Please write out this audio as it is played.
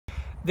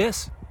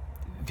This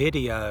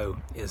video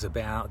is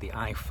about the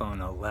iPhone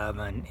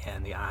 11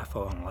 and the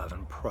iPhone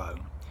 11 Pro.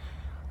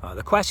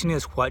 The question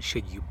is, what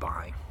should you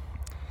buy?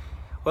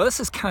 Well, this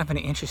is kind of an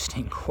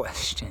interesting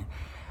question.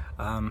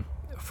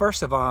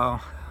 First of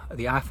all,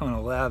 the iPhone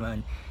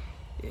 11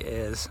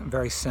 is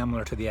very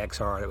similar to the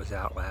XR that was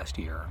out last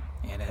year,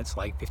 and it's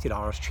like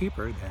 $50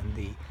 cheaper than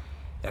the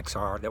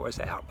XR that was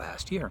out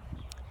last year.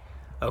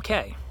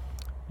 Okay,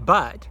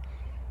 but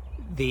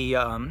the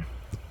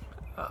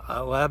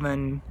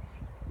 11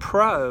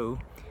 Pro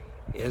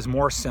is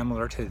more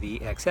similar to the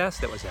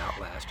XS that was out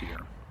last year.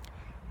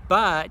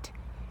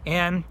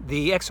 And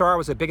the XR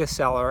was the biggest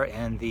seller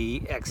and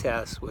the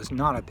XS was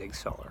not a big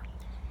seller.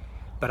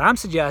 But I'm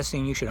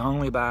suggesting you should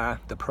only buy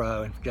the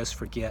Pro and just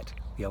forget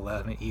the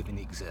 11 even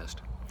exists.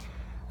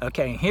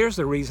 Okay, here's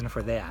the reason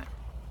for that.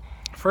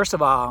 First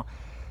of all,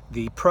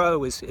 the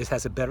Pro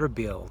has a better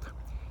build.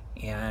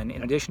 And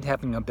in addition to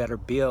having a better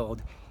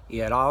build,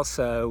 it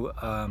also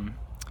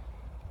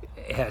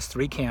it has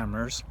 3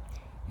 cameras.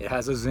 It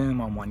has a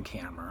zoom on one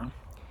camera.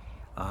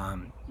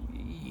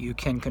 You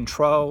can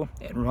control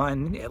and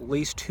run at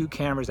least 2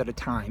 cameras at a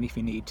time if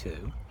you need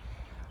to.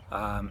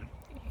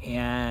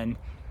 And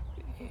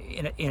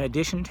in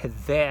addition to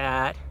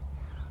that,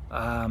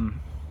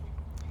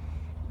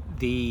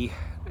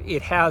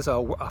 it has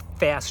a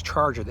fast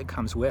charger that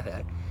comes with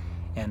it.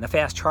 And the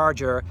fast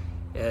charger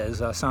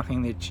is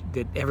something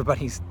that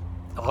everybody's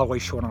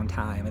always short on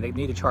time, and they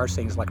need to charge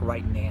things like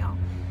right now.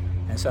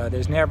 And so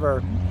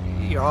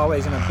you're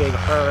always in a big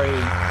hurry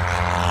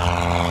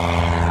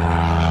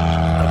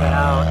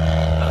about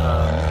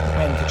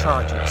when to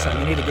charge it. So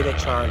you need to get it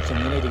charged,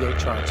 and you need to get it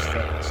charged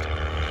fast.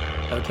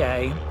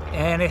 Okay,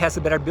 and it has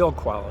a better build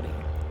quality.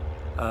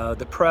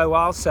 The Pro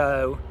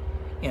also,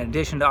 in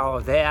addition to all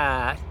of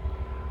that,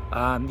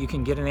 you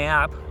can get an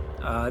app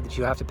that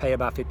you have to pay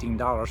about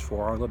 $15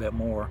 for, or a little bit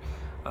more,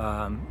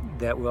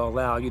 that will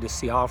allow you to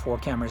see all 4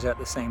 cameras at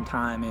the same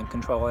time and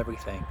control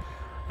everything.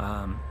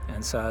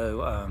 And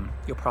so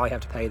you'll probably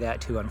have to pay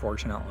that too,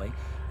 unfortunately.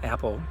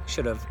 Apple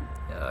should have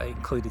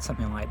included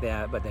something like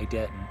that, but they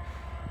didn't.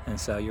 And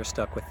so you're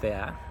stuck with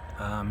that.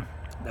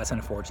 That's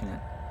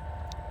unfortunate.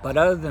 But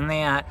other than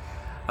that,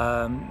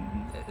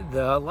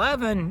 the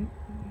 11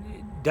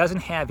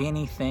 doesn't have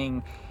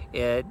anything.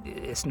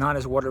 It's not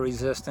as water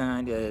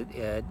resistant.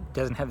 It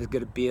doesn't have as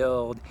good a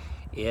build.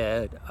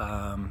 Even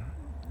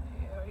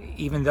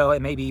though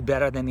it may be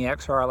better than the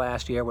XR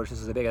last year, which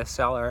is the biggest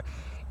seller,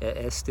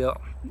 it's still,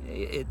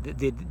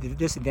 the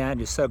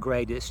disadvantage is so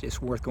great,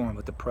 it's worth going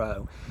with the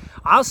Pro.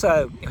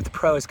 Also, the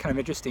Pro is kind of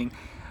interesting.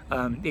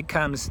 It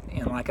comes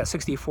in like a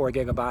 64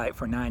 gigabyte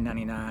for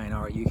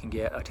 $9.99, or you can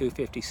get a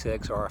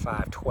 256 or a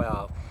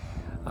 512.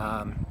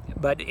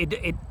 But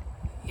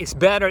it's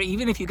better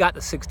even if you got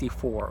the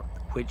 64,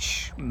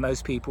 which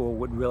most people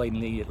would really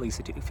need at least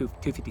a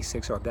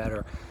 256 or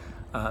better.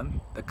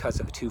 Because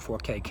of the 2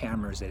 4K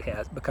cameras it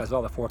has, because of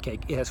all the 4K,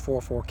 it has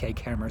 4 4K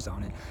cameras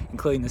on it,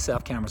 including the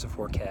self cameras of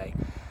 4K.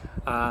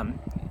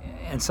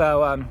 And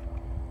so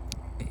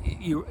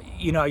you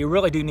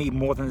really do need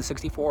more than the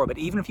 64. But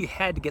even if you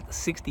had to get the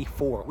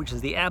 64, which is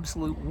the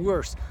absolute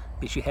worst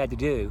that you had to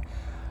do,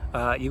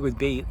 you would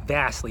be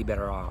vastly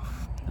better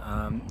off.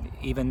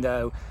 Even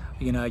though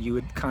you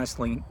would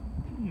constantly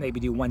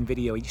maybe do 1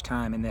 video each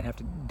time and then have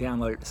to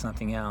download it to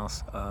something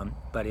else,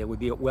 but it would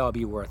be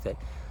worth it.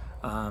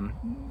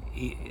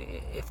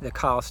 If the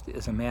cost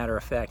is a matter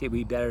of fact, it'd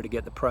be better to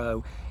get the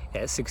Pro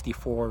at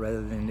 64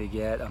 rather than to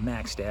get a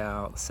maxed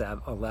out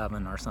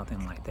 11 or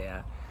something like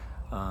that.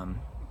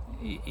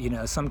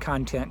 Some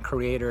content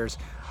creators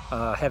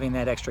having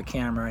that extra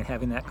camera and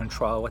having that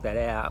control with that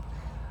app,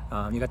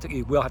 you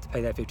will have to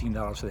pay that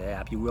 $15 for the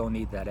app. You will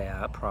need that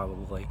app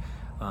probably.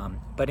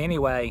 But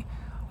anyway,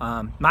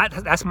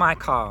 that's my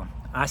call.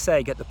 I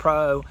say get the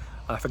Pro,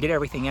 forget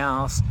everything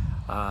else.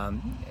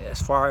 As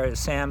far as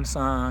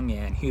Samsung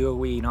and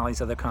Huawei and all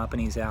these other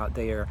companies out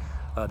there,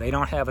 they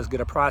don't have as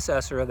good a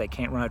processor. They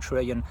can't run 1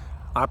 trillion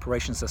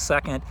operations a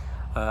second.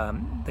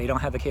 They don't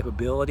have the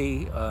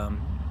capability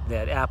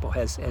that Apple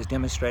has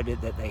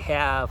demonstrated that they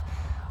have,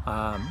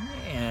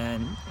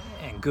 and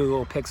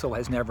Google Pixel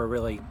has never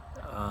really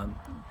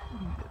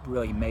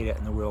made it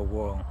in the real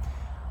world.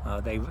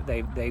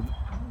 They've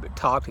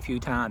talked a few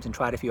times and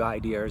tried a few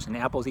ideas, and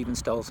Apple's even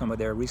stole some of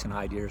their recent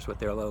ideas with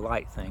their low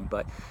light thing.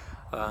 But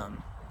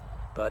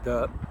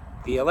the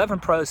 11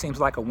 Pro seems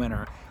like a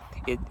winner.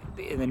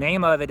 The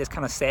name of it is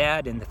kind of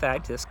sad, and the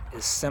fact is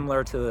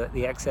similar to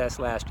the XS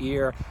last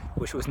year,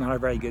 which was not a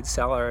very good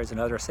seller, is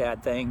another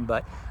sad thing.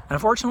 But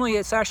unfortunately,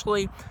 it's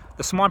actually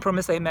the small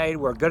improvements they made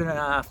were good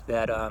enough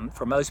that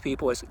for most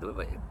people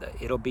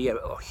it'll be a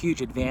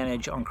huge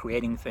advantage on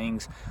creating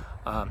things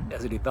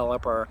as a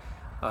developer.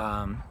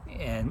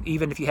 And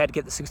even if you had to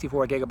get the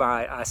 64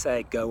 gigabyte, I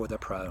say go with a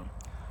Pro.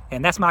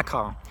 And that's my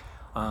call.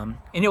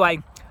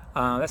 Anyway,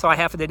 that's all I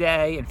have for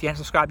today. And if you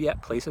haven't subscribed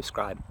yet, please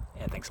subscribe.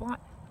 And thanks a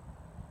lot.